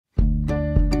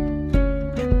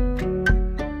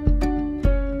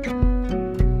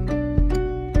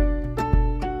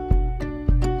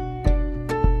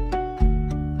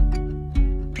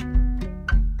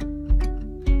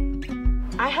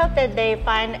hope that they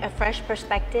find a fresh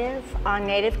perspective on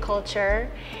Native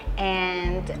culture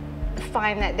and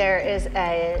find that there is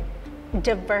a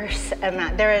diverse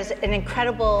amount. There is an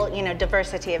incredible,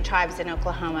 diversity of tribes in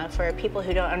Oklahoma for people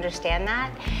who don't understand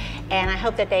that. And I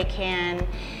hope that they can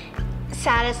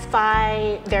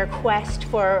satisfy their quest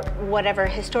for whatever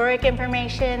historic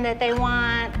information that they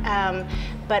want,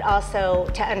 but also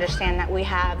to understand that we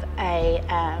have a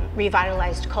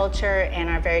revitalized culture and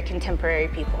are very contemporary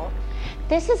people.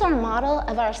 This is our model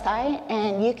of our site,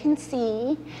 and you can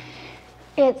see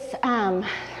it's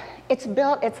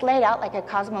laid out like a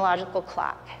cosmological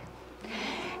clock.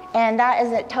 And that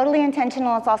is totally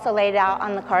intentional. It's also laid out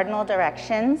on the cardinal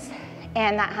directions.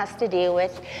 And that has to do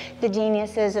with the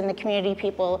geniuses and the community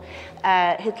people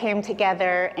who came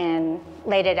together and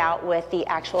laid it out with the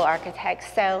actual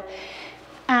architects. So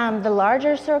the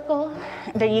larger circle,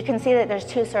 you can see that there's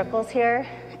two circles here,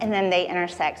 and then they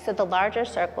intersect. So the larger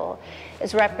circle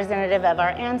is representative of our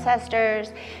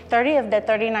ancestors. 30 of the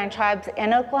 39 tribes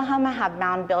in Oklahoma have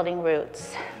mound building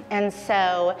roots. And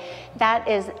so that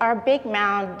is our big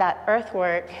mound, that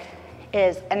earthwork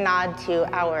is a nod to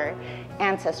our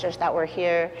ancestors that were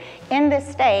here in this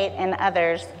state and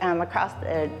others across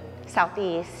the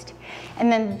southeast.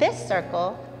 And then this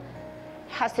circle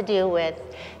has to do with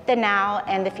the now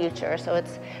and the future, so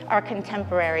it's our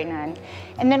contemporary nun.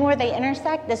 And then where they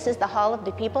intersect, this is the Hall of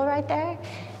the People right there.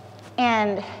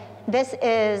 And this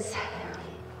is,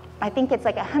 I think it's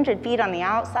like 100 feet on the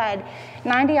outside,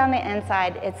 90 on the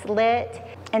inside. It's lit.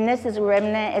 And this is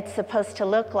remnant. It's supposed to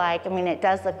look like, it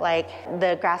does look like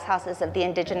the grass houses of the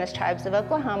indigenous tribes of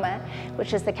Oklahoma,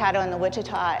 which is the Caddo and the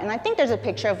Wichita. And I think there's a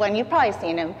picture of one. You've probably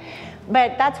seen them.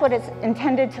 But that's what it's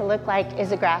intended to look like,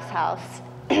 is a grass house.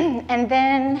 And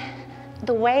then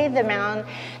the way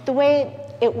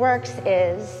it works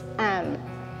is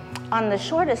on the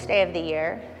shortest day of the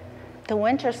year, the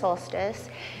winter solstice,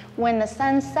 when the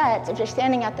sun sets, if you're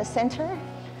standing at the center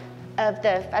of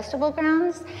the festival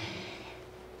grounds,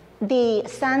 the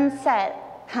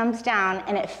sunset comes down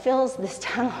and it fills this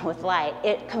tunnel with light.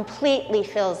 It completely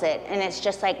fills it, and it's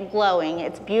just like glowing.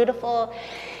 It's beautiful.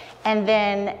 And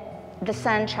then the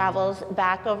sun travels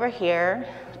back over here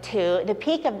to the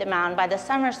peak of the mound by the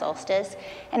summer solstice,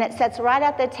 and it sets right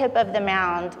at the tip of the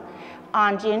mound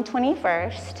on June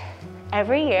 21st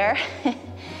every year.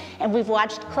 And we've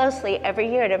watched closely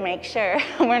every year to make sure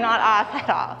we're not off at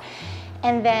all.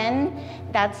 And then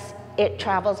it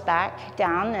travels back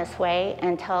down this way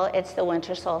until it's the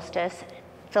winter solstice,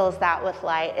 fills that with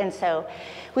light. And so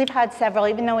we've had several,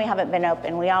 even though we haven't been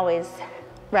open, we always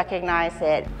recognize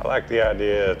it. I like the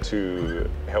idea to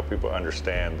help people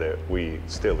understand that we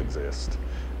still exist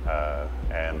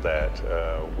and that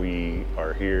we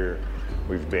are here,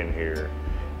 we've been here,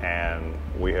 and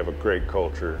we have a great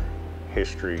culture,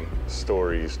 history,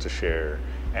 stories to share.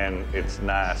 And it's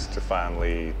nice to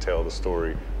finally tell the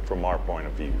story from our point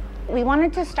of view. We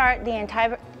wanted to start the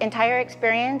entire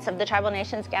experience of the Tribal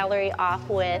Nations Gallery off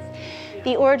with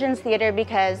the Origins Theater,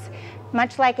 because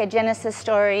much like a Genesis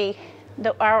story,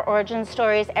 our origin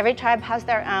stories, every tribe has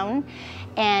their own,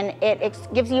 and it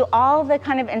gives you all the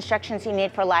kind of instructions you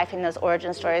need for life in those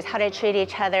origin stories, how to treat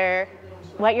each other,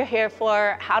 what you're here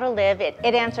for, how to live. It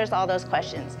answers all those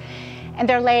questions. And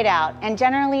they're laid out, and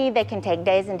generally they can take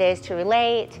days and days to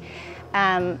relate.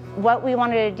 What we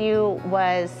wanted to do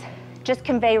was just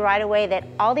convey right away that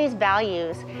all these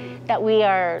values that we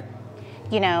are,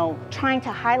 trying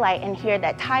to highlight in here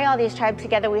that tie all these tribes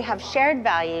together. We have shared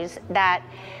values that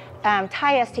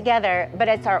tie us together, but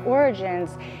it's our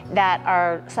origins that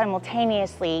are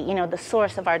simultaneously, the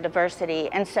source of our diversity.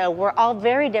 And so we're all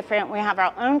very different. We have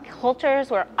our own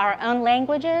cultures, our own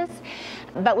languages,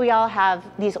 but we all have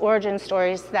these origin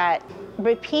stories that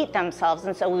repeat themselves.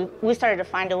 And so we started to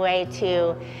find a way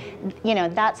to,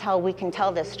 that's how we can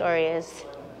tell this story, is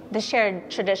the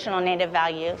shared traditional Native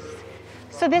values.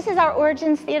 So this is our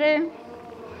Origins Theater.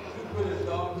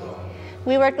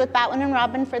 We worked with Batwin and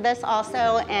Robin for this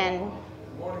also, and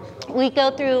we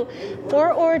go through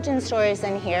 4 origin stories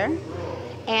in here.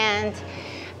 And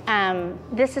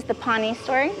this is the Pawnee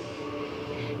story,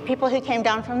 people who came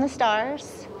down from the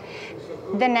stars.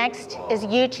 The next is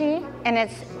Yuchi, and it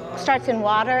starts in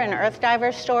water, an earth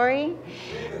diver story.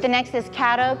 The next is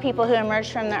Caddo, people who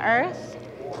emerged from the earth.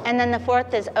 And then the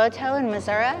 4th is Oto in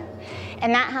Missouri.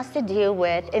 And that has to do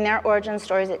with, in their origin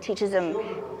stories, it teaches them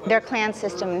their clan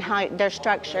system and how their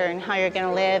structure and how you're going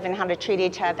to live and how to treat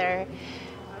each other.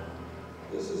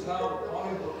 This is how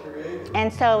Pawnee were created.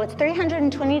 And so it's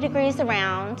 320 degrees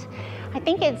around. I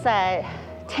think it's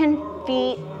 10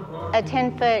 feet, a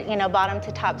 10-foot, bottom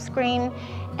to top screen,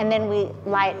 and then we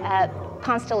light up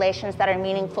constellations that are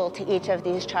meaningful to each of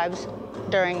these tribes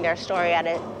during their story at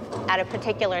a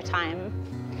particular time.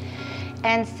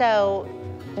 And so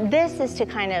this is to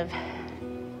kind of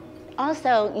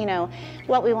also, you know,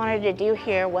 what we wanted to do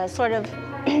here was sort of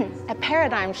a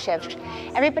paradigm shift.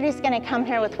 Everybody's going to come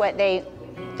here with what they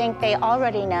think they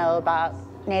already know about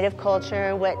Native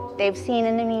culture, what they've seen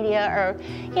in the media, or,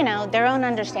 you know, their own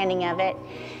understanding of it.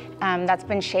 That's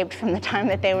been shaped from the time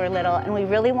that they were little, and we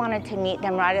really wanted to meet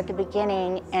them right at the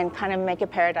beginning and kind of make a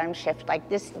paradigm shift like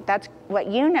this. That's what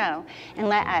you know, and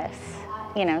let us,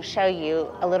 you know, show you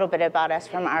a little bit about us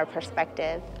from our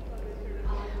perspective.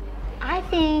 I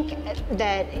think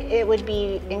that it would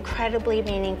be incredibly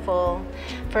meaningful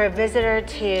for a visitor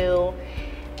to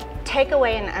take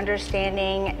away an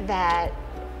understanding that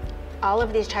all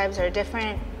of these tribes are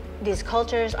different, these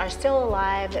cultures are still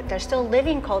alive, that they're still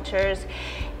living cultures,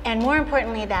 and more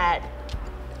importantly that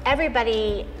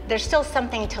everybody, there's still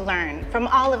something to learn from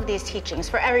all of these teachings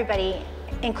for everybody,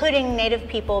 including Native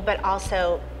people, but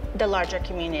also the larger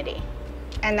community,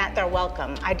 and that they're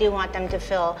welcome. I do want them to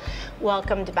feel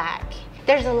welcomed back.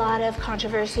 There's a lot of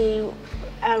controversy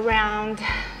around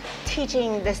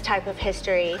teaching this type of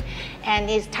history and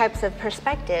these types of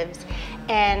perspectives,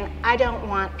 and I don't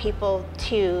want people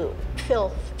to feel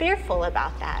fearful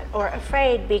about that or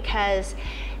afraid, because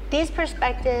these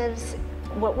perspectives,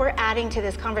 what we're adding to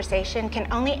this conversation,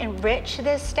 can only enrich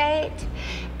this state,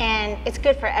 and it's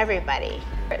good for everybody.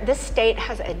 This state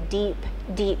has a deep,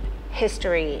 deep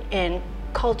history in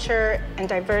culture and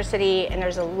diversity, and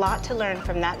there's a lot to learn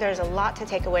from that. There's a lot to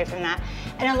take away from that,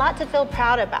 and a lot to feel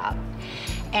proud about.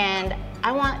 And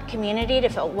I want community to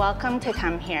feel welcome to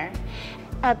come here.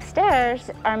 Upstairs,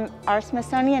 our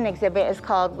Smithsonian exhibit is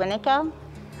called Winnetka,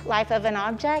 Life of an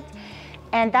Object,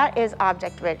 and that is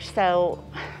object rich. So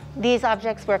these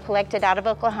objects were collected out of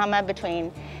Oklahoma between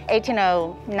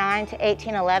 1809 to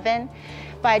 1811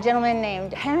 by a gentleman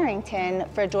named Harrington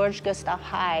for George Gustav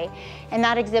High. And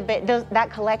that exhibit, that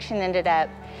collection ended up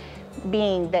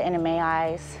being the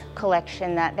NMAI's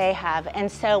collection that they have.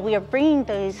 And so we are bringing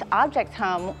these objects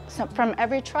home from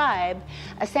every tribe,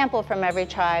 a sample from every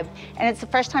tribe. And it's the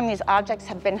first time these objects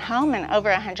have been home in over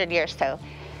 100 years. So.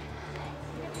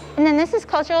 And then this is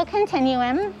Cultural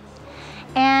Continuum.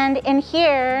 And in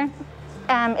here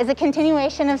is a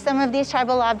continuation of some of these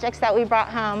tribal objects that we brought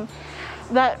home.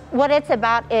 But what it's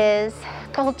about is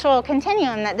cultural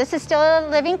continuum, that this is still a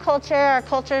living culture. Our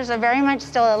cultures are very much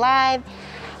still alive.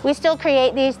 We still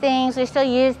create these things, we still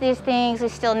use these things, we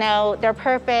still know their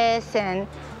purpose, and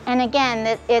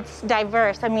again, it's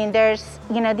diverse. I mean, there's,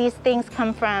 you know, these things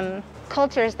come from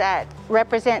cultures that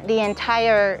represent the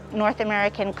entire North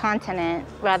American continent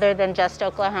rather than just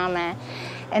Oklahoma,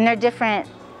 and their different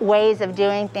ways of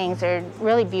doing things are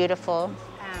really beautiful.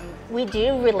 We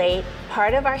do relate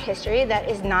part of our history that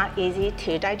is not easy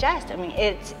to digest. I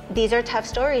mean, these are tough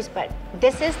stories, but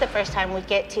this is the first time we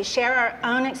get to share our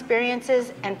own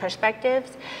experiences and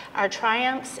perspectives, our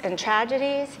triumphs and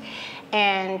tragedies,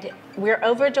 and we're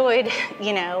overjoyed,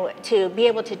 you know, to be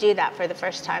able to do that for the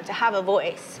first time, to have a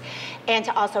voice, and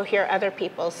to also hear other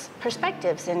people's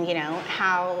perspectives, and, you know,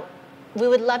 how we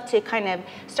would love to kind of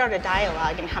start a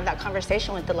dialogue and have that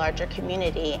conversation with the larger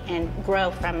community and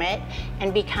grow from it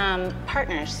and become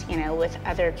partners, you know, with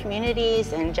other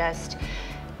communities. And just,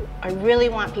 I really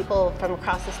want people from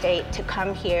across the state to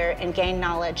come here and gain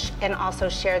knowledge and also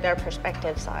share their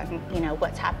perspectives on, you know,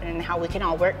 what's happening and how we can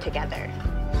all work together.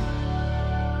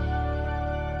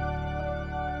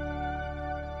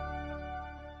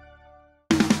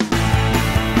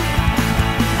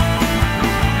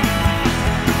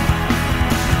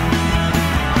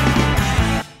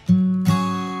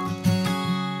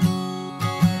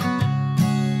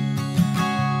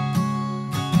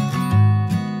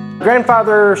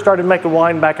 Grandfather started making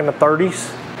wine back in the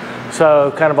 30s,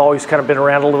 so kind of always kind of been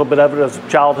around a little bit of it as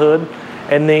childhood.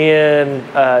 And then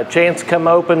chance come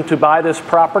open to buy this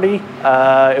property.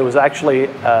 It was actually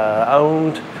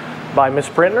owned by Miss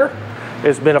Printner.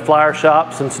 It's been a flower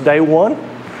shop since day one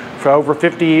for over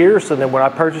 50 years. And then when I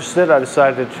purchased it, I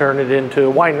decided to turn it into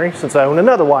a winery. Since I own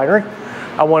another winery,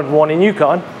 I wanted one in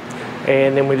Yukon.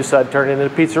 And then we decided to turn it into a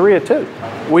pizzeria too.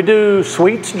 We do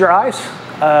sweets, dries,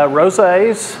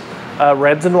 rosés,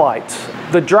 reds and whites.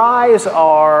 The dries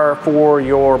are for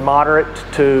your moderate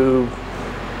to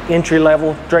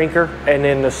entry-level drinker, and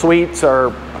then the sweets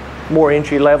are more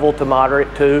entry-level to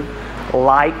moderate to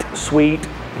light sweet,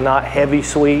 not heavy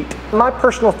sweet. My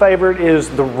personal favorite is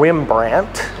the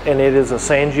Rembrandt, and it is a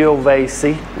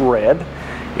Sangiovese red.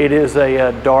 It is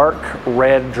a dark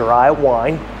red dry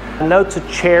wine. Notes of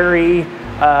cherry,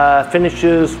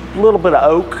 finishes a little bit of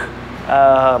oak.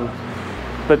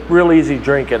 but real easy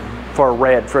drinking for a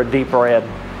red, for a deep red.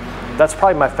 That's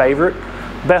probably my favorite.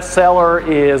 Best seller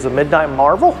is a Midnight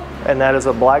Marvel, and that is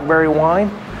a blackberry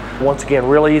wine. Once again,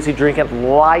 really easy drinking,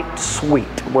 light sweet.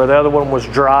 Where the other one was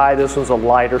dry, this one's a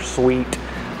lighter sweet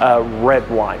red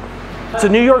wine. It's a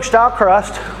New York style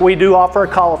crust. We do offer a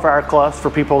cauliflower crust for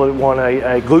people that want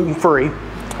a gluten-free.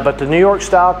 But the New York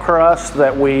style crust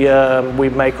that we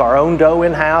make our own dough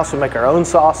in-house, we make our own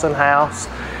sauce in-house,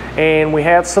 and we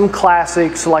have some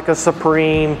classics like a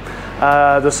Supreme.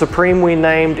 The Supreme we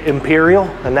named Imperial,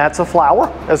 and that's a flower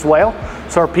as well.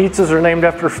 So our pizzas are named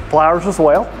after flowers as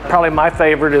well. Probably my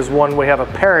favorite is one we have a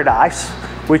Paradise,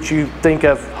 which you think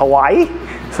of Hawaii.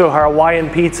 So our Hawaiian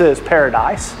pizza is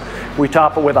Paradise. We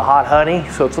top it with a hot honey,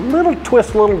 so it's a little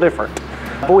twist, a little different.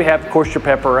 But we have, of course, your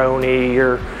pepperoni,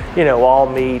 your all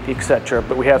meat, etc.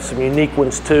 But we have some unique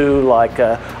ones too, like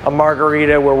a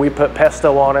margarita where we put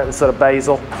pesto on it instead of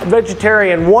basil.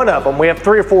 Vegetarian, one of them. We have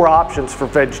 3 or 4 options for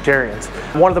vegetarians.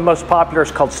 One of the most popular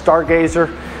is called Stargazer.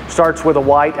 Starts with a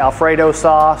white Alfredo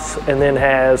sauce and then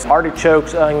has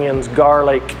artichokes, onions,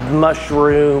 garlic,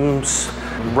 mushrooms,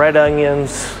 red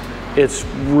onions. It's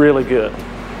really good.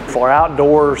 For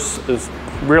outdoors, is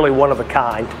really one of a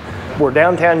kind. We're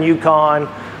downtown Yukon,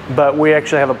 but we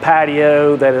actually have a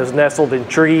patio that is nestled in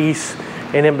trees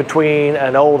and in between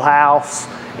an old house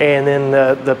and then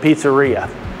the pizzeria.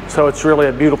 So it's really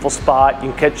a beautiful spot.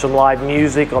 You can catch some live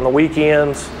music on the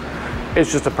weekends.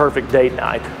 It's just a perfect date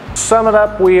night. To sum it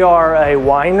up, we are a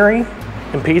winery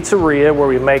and pizzeria where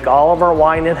we make all of our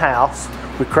wine in-house.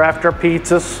 We craft our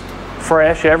pizzas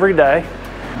fresh every day.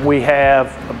 We have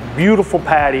a beautiful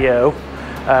patio.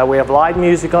 We have live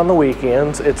music on the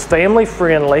weekends. It's family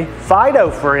friendly,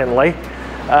 Fido friendly,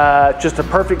 just a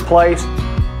perfect place.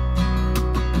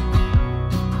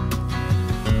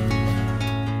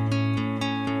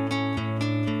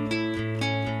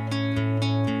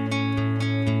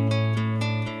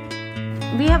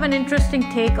 We have an interesting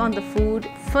take on the food.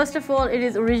 First of all, it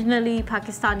is originally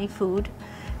Pakistani food.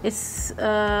 It's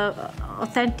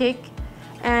authentic.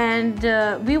 And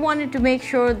we wanted to make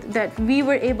sure that we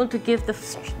were able to give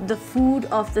the food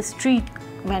of the street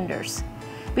vendors.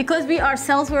 Because we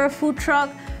ourselves were a food truck,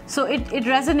 so it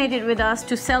resonated with us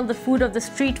to sell the food of the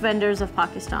street vendors of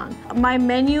Pakistan. My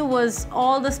menu was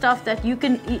all the stuff that you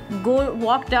can go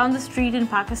walk down the street in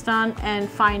Pakistan and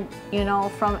find,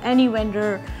 from any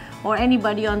vendor or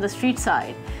anybody on the street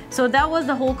side. So that was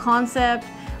the whole concept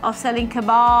of selling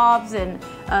kebabs and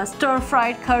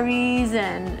stir-fried curries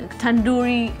and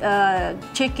tandoori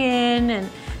chicken and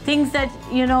things that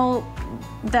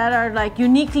that are like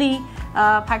uniquely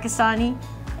Pakistani,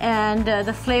 and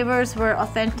the flavors were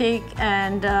authentic,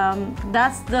 and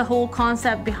that's the whole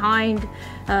concept behind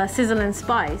Sizzle N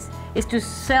Spice, is to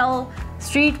sell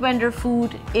street vendor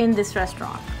food in this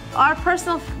restaurant. Our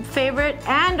personal favorite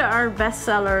and our best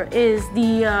seller is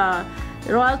the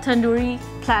Royal Tandoori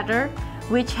platter,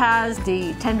 which has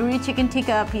the tandoori chicken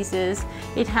tikka pieces.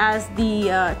 It has the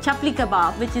chapli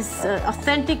kebab, which is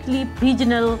authentically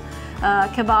regional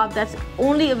kebab that's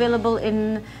only available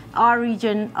in our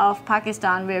region of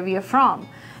Pakistan where we are from.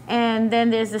 And then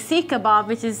there's the Sikh kebab,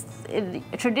 which is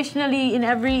traditionally in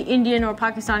every Indian or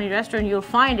Pakistani restaurant you'll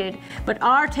find it, but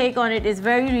our take on it is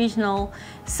very regional,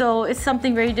 so it's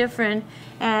something very different.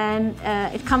 And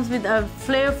it comes with a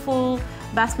flavorful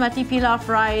basmati pilaf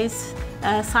rice,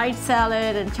 side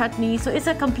salad and chutney, so it's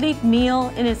a complete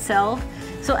meal in itself.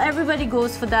 So everybody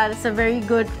goes for that. It's a very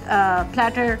good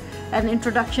platter, an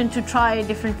introduction to try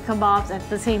different kebabs at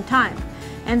the same time.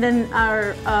 And then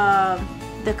our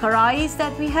the karais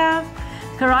that we have.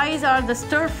 Karais are the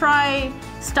stir-fry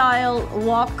style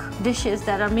wok dishes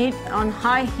that are made on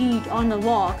high heat on the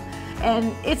wok,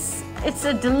 and it's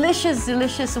a delicious,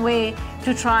 delicious way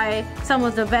to try some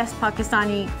of the best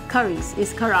Pakistani curries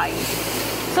is karais.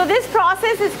 So this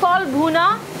process is called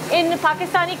bhuna in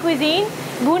Pakistani cuisine.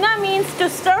 Bhuna means to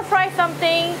stir-fry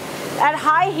something at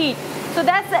high heat. So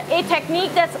that's a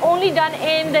technique that's only done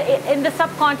in the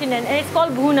subcontinent, and it's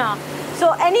called bhuna.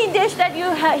 So any dish that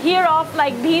you hear of,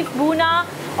 like beef bhuna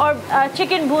or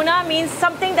chicken bhuna, means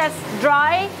something that's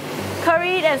dry,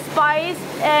 curried and spiced,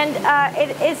 and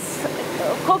it is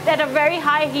cooked at a very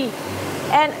high heat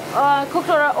and cooked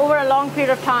over a long period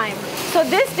of time. So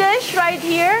this dish right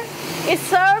here is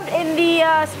served in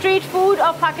the street food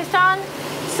of Pakistan.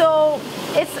 So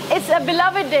it's a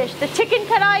beloved dish. The chicken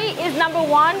karai is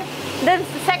 #1. Then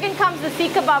the second comes the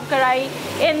Sikh kebab karai.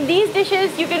 In these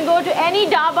dishes, you can go to any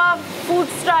dhaba food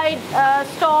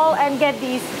stall and get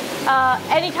these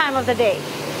any time of the day.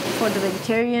 For the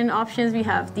vegetarian options, we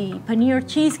have the paneer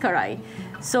cheese karai.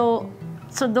 So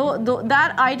So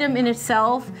that item in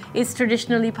itself is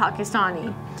traditionally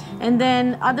Pakistani. And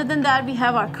then other than that, we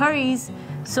have our curries.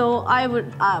 So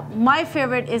my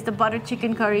favorite is the butter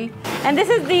chicken curry. And this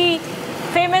is the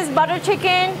famous butter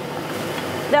chicken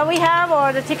that we have,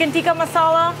 or the chicken tikka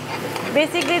masala.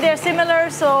 Basically, they're similar,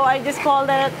 so I just call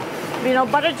that,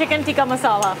 butter chicken tikka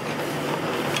masala.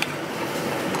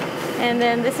 And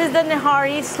then this is the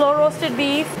nihari, slow roasted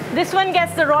beef. This one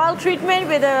gets the royal treatment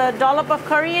with a dollop of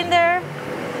curry in there.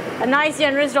 A nice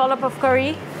generous dollop of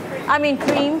cream.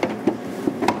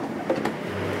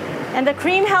 And the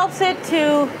cream helps it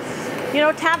to,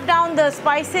 tap down the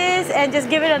spices and just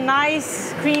give it a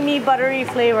nice, creamy, buttery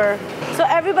flavor. So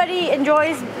everybody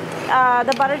enjoys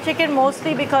the butter chicken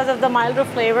mostly because of the milder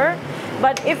flavor.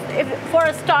 But if for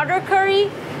a starter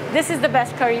curry, this is the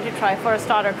best curry to try for a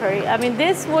starter curry. I mean,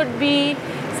 this would be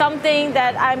something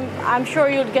that I'm sure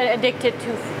you'd get addicted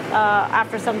to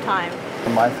after some time.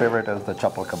 My favorite is the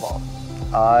chapal kebab.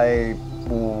 I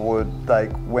would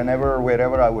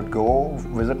wherever I would go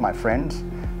visit my friends,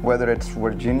 whether it's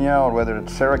Virginia or whether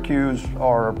it's Syracuse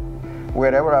or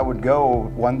wherever I would go,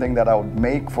 one thing that I would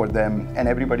make for them and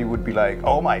everybody would be like,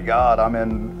 oh my God,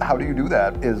 how do you do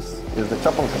that, is the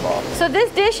chapal kebab. So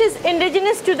this dish is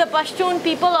indigenous to the Pashtun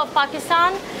people of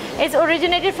Pakistan. It's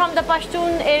originated from the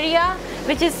Pashtun area,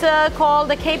 which is called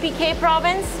the KPK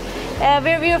province,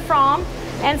 where we are from.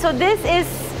 And so this is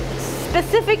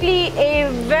specifically a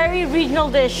very regional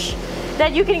dish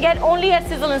that you can get only at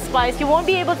Sizzle N Spice. You won't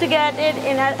be able to get it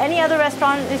in any other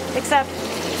restaurant except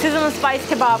Sizzle N Spice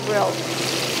Kebab Grill.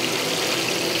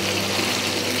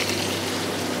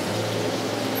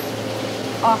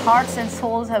 Our hearts and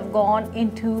souls have gone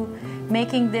into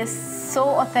making this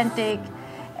so authentic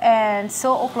and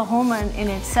so Oklahoman in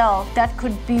itself. That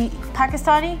could be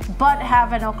Pakistani, but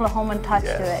have an Oklahoman touch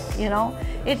to it.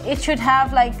 It should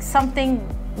have like something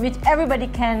which everybody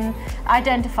can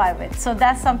identify with. So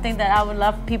that's something that I would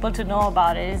love people to know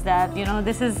about it, is that,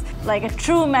 this is like a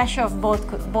true mesh of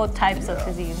both types of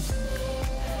cuisines.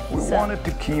 We wanted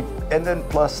to keep, and then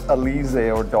plus Alize,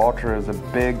 our daughter, is a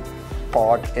big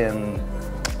part in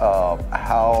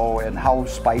how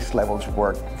spice levels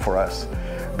work for us.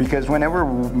 Because whenever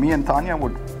me and Tanya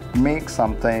would make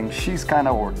something, she's kind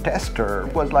of our tester.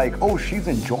 It was like, oh, she's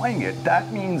enjoying it.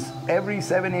 That means every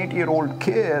 7-8-year-old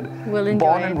kid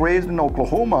born and raised in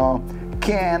Oklahoma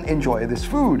can enjoy this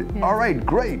food. Yeah. All right,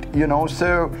 great.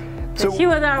 So she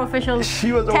was our official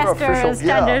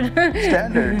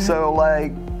standard.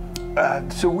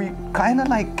 So we kind of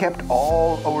kept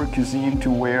all our cuisine to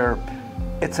where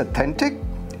it's authentic.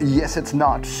 Yes, it's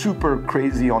not super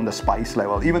crazy on the spice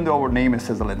level, even though our name is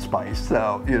Sizzle N Spice.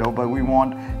 So, but we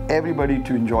want everybody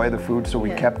to enjoy the food, so we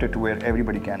kept it to where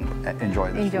everybody can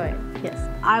enjoy this food. Yes.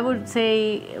 I would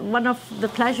say one of the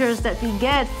pleasures that we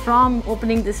get from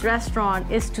opening this restaurant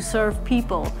is to serve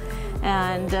people.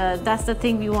 And that's the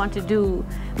thing we want to do.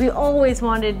 We always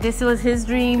wanted, this was his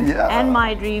dream and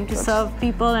my dream, to serve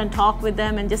people and talk with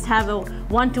them and just have a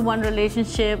one-to-one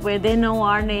relationship where they know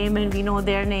our name and we know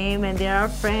their name and they're our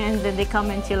friends and they come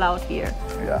and chill out here.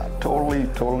 Yeah,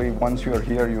 totally. Once you're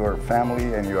here, you're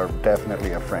family and you're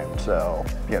definitely a friend. So,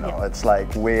 it's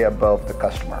like way above the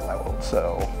customer level.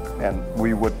 So, and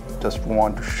we would just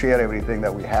want to share everything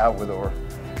that we have with our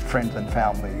friends and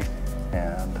family.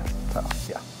 And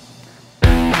yeah.